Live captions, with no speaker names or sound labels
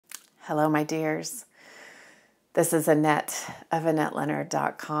Hello, my dears. This is Annette of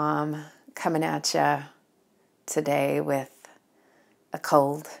AnnetteLeonard.com coming at you today with a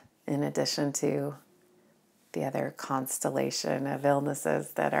cold in addition to the other constellation of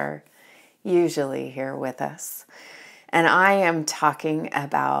illnesses that are usually here with us. And I am talking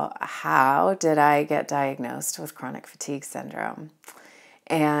about how did I get diagnosed with chronic fatigue syndrome.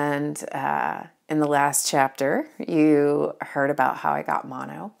 And in the last chapter, you heard about how I got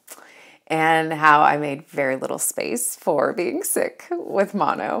mono and how I made very little space for being sick with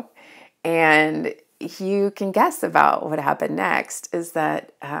mono. And you can guess about what happened next is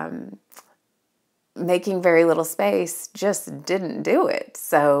that making very little space just didn't do it.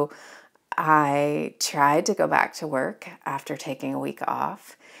 So I tried to go back to work after taking a week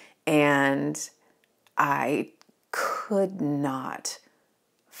off, and I could not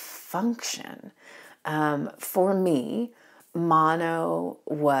function. For me, mono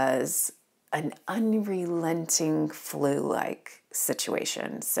was an unrelenting flu-like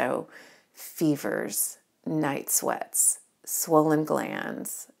situation. So fevers, night sweats, swollen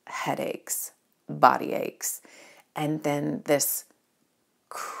glands, headaches, body aches, and then this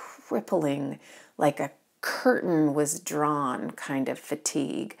crippling, like a curtain was drawn kind of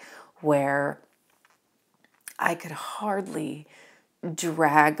fatigue where I could hardly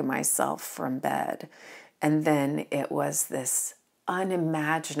drag myself from bed. And then it was this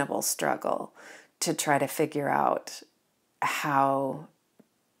unimaginable struggle to try to figure out how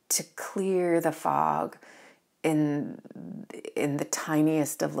to clear the fog in the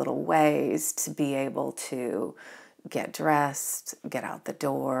tiniest of little ways to be able to get dressed, get out the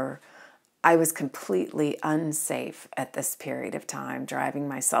door. I was completely unsafe at this period of time, driving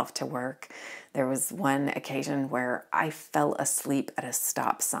myself to work. There was one occasion where I fell asleep at a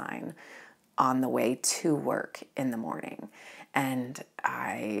stop sign on the way to work in the morning. And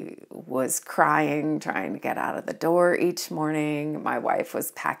I was crying, trying to get out of the door each morning. My wife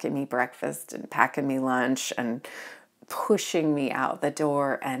was packing me breakfast and packing me lunch and pushing me out the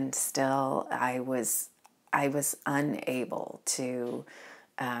door. And still I was unable to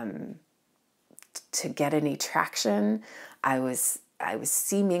get any traction. I was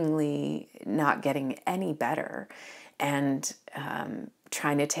seemingly not getting any better, and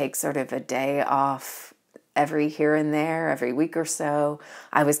trying to take sort of a day off every here and there, every week or so.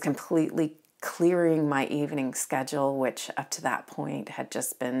 I was completely clearing my evening schedule, which up to that point had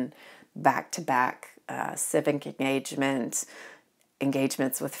just been back-to-back civic engagements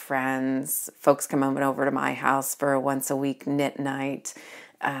with friends, folks coming over to my house for a once-a-week knit night.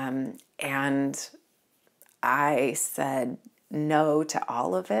 And I said no to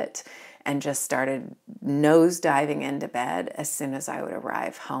all of it and just started nosediving into bed as soon as I would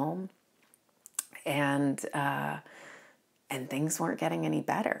arrive home. And things weren't getting any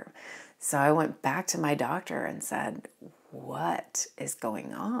better. So I went back to my doctor and said, what is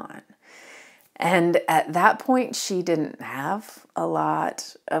going on? And at that point, she didn't have a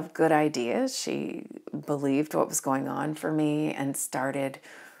lot of good ideas. She believed what was going on for me and started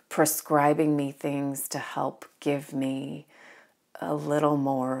prescribing me things to help give me a little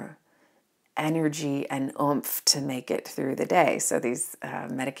more energy and oomph to make it through the day. So these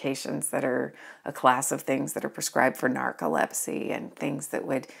medications that are a class of things that are prescribed for narcolepsy and things that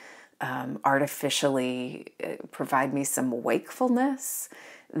would artificially provide me some wakefulness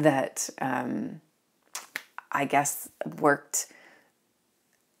that I guess worked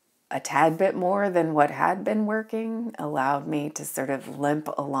a tad bit more than what had been working, allowed me to sort of limp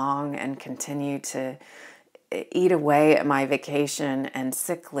along and continue to eat away at my vacation and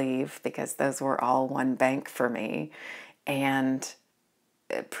sick leave, because those were all one bank for me, and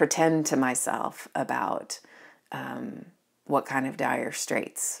pretend to myself about what kind of dire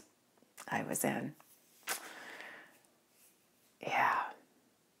straits I was in. Yeah.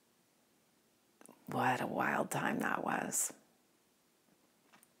 What a wild time that was.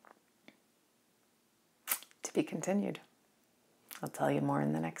 To be continued. I'll tell you more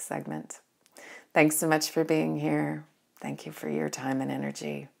in the next segment. Thanks so much for being here. Thank you for your time and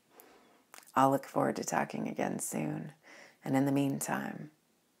energy. I'll look forward to talking again soon. And in the meantime,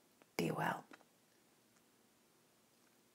 be well.